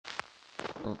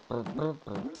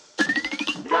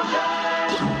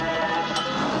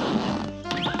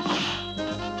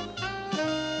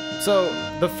So,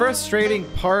 the frustrating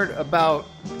part about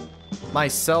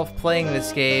myself playing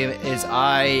this game is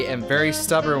I am very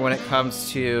stubborn when it comes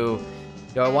to,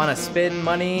 do I want to spend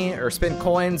money or spend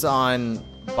coins on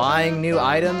buying new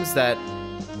items that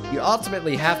you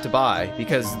ultimately have to buy,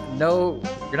 because no,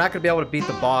 you're not going to be able to beat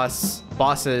the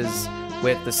bosses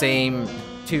with the same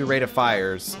 2 rate of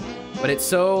fires. But it's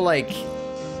so, like,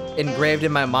 engraved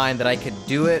in my mind that I could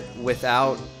do it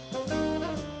without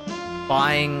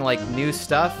buying, like, new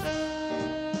stuff.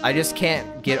 I just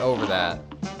can't get over that.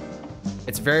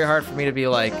 It's very hard for me to be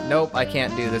like, nope, I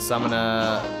can't do this. I'm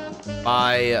gonna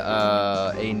buy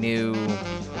a new,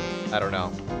 I don't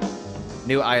know,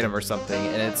 new item or something.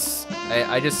 And it's,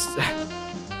 I just,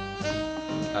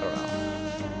 I don't know.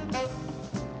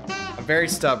 I'm very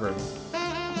stubborn.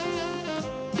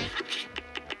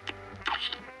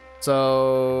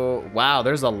 So, wow,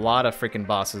 there's a lot of freaking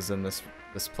bosses in this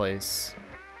place.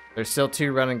 There's still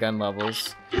 2 run and gun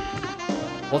levels.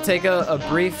 We'll take a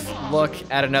brief look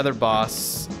at another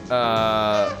boss,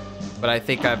 but I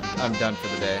think I'm done for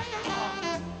the day.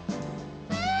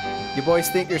 You boys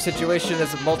think your situation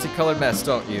is a multicolored mess,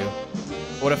 don't you?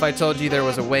 What if I told you there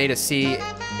was a way to see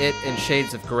it in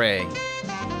shades of gray?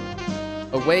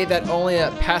 A way that only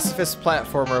a pacifist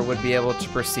platformer would be able to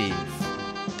perceive.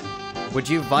 Would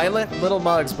you violent little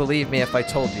mugs believe me if I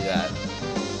told you that?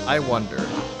 I wonder.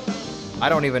 I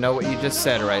don't even know what you just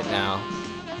said right now.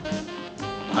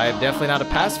 I am definitely not a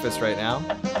pacifist right now.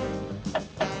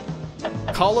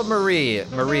 Cala Maria,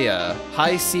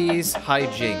 high seas, high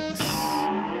jinks.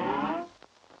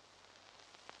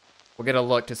 We'll get a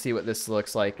look to see what this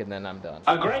looks like, and then I'm done.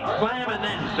 A great slam and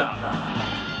then some.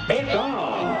 It's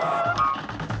on.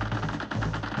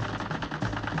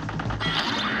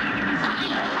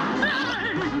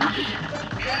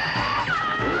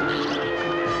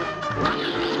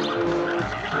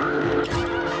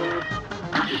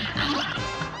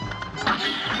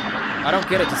 I don't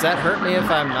get it. Does that hurt me if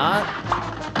I'm not?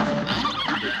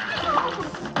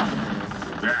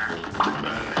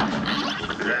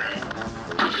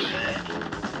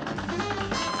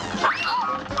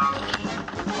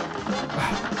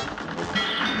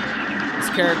 This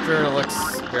character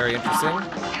looks very interesting.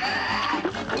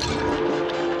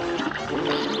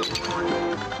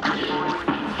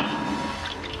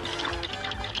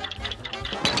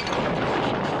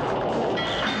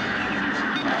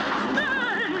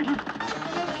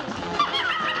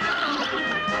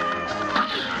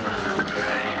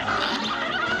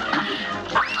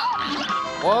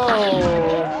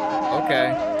 Whoa! Okay.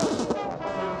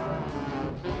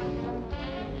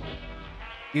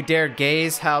 You dare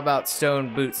gaze? How about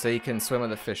stone boots so you can swim with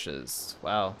the fishes?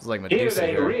 Wow, it's like Medusa Here's a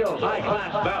here. real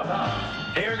high-class bout.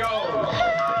 Here goes.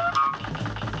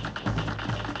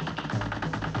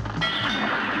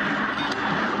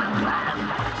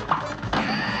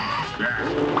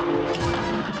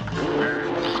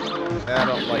 I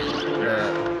don't like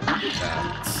that.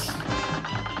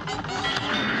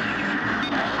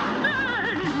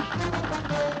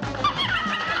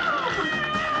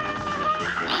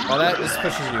 Oh, that just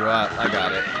pushes you up. I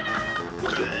got it.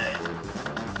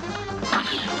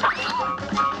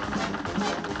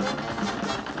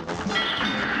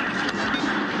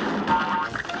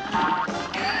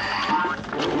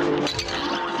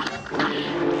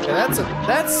 Yeah,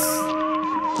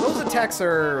 those attacks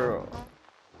are...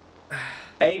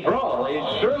 A brawl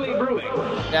is surely brewing.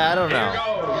 Yeah, I don't know.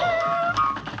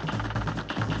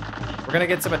 We're gonna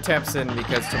get some attempts in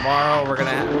because tomorrow we're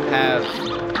gonna have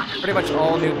pretty much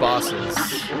all new bosses.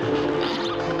 It's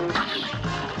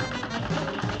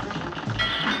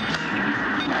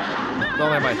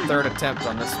only my 3rd attempt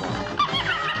on this one.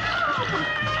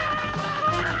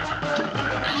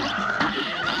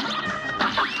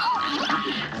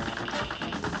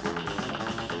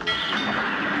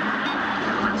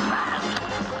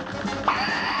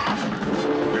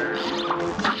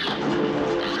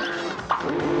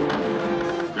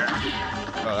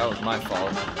 Oh, that was my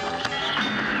fault.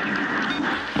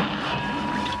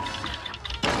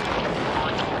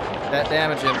 That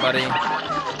damage in, buddy.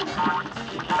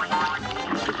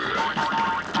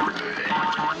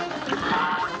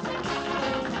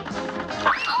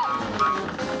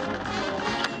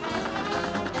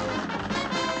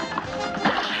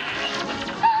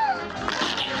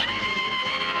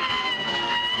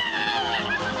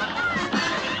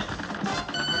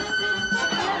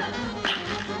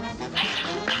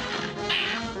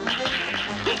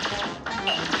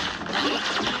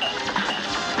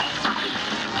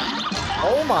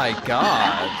 Oh my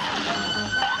god.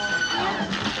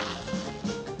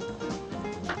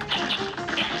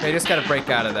 You just gotta break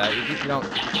out of that. You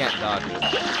can't dodge it.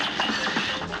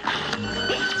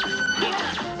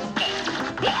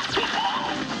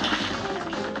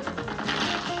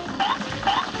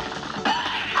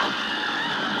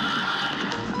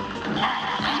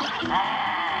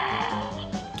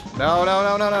 No, no,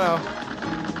 no, no, no, no.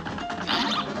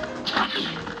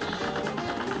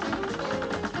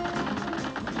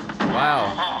 Wow.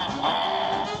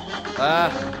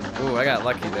 Ooh, I got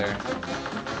lucky there.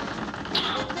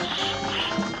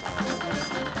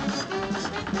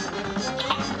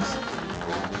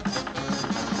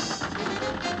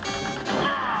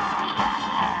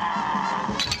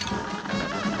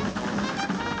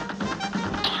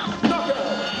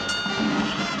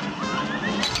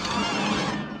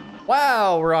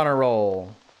 Wow, we're on a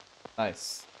roll.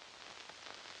 Nice.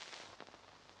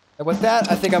 And with that,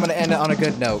 I think I'm gonna end it on a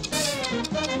good note.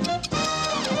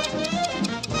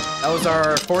 That was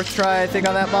our 4th try, I think,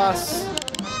 on that boss.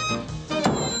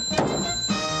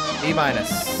 B-.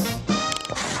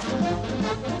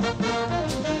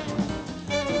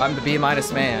 I'm the B-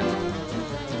 man.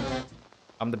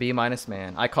 I'm the B-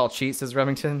 man. I call cheats, says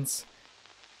Remingtons.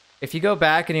 If you go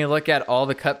back and you look at all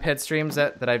the Cuphead streams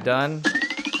that I've done,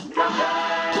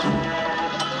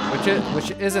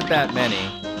 which isn't that many,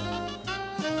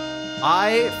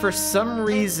 I, for some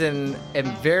reason,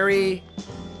 am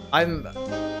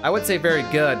I would say very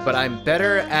good, but I'm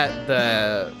better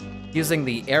at using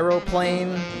the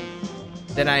aeroplane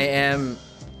than I am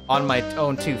on my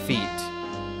own 2 feet.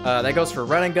 That goes for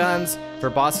running guns, for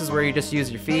bosses where you just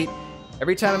use your feet.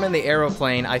 Every time I'm in the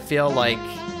aeroplane, I feel like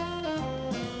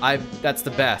that's the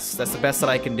best. That's the best that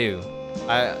I can do.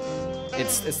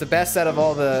 It's the best out of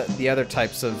all the other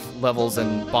types of levels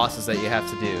and bosses that you have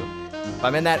to do. If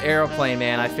I'm in that aeroplane,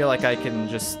 man, I feel like I can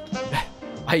just...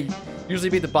 I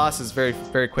usually beat the bosses very,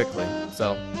 very quickly,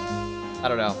 so... I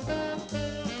don't know.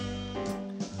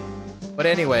 But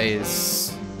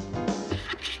anyways...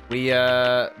 We,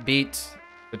 beat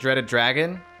the dreaded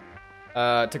dragon.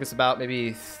 It took us about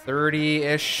maybe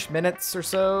 30-ish minutes or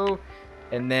so.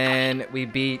 And then we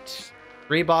beat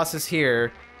 3 bosses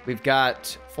here. We've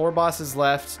got 4 bosses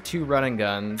left, 2 running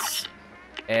guns,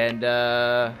 and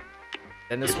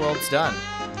then this world's done.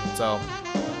 So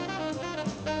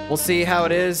we'll see how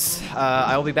it is.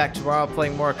 I will be back tomorrow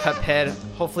playing more Cuphead.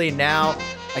 Hopefully now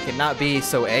I can not be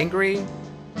so angry,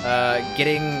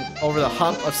 getting over the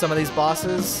hump of some of these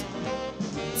bosses.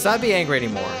 So I'd be angry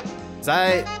anymore. 'Cause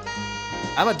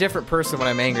I'm a different person when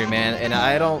I'm angry, man, and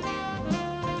I don't...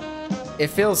 It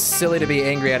feels silly to be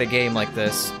angry at a game like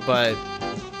this, but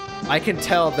I can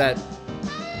tell that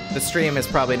the stream is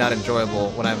probably not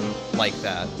enjoyable when I'm like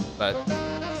that, but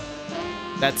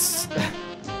that's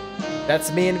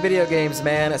me in video games,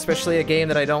 man, especially a game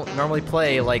that I don't normally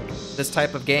play, like this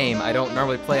type of game. I don't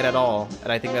normally play it at all,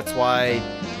 and I think that's why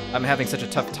I'm having such a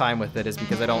tough time with it, is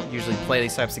because I don't usually play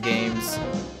these types of games.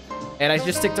 And I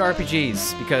just stick to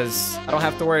RPGs, because I don't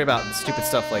have to worry about stupid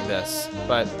stuff like this.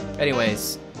 But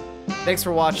anyways, thanks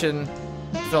for watching.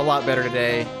 I feel a lot better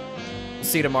today. We'll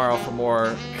see you tomorrow for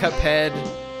more Cuphead.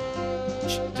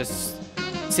 Just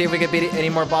see if we can beat any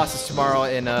more bosses tomorrow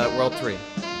in World 3.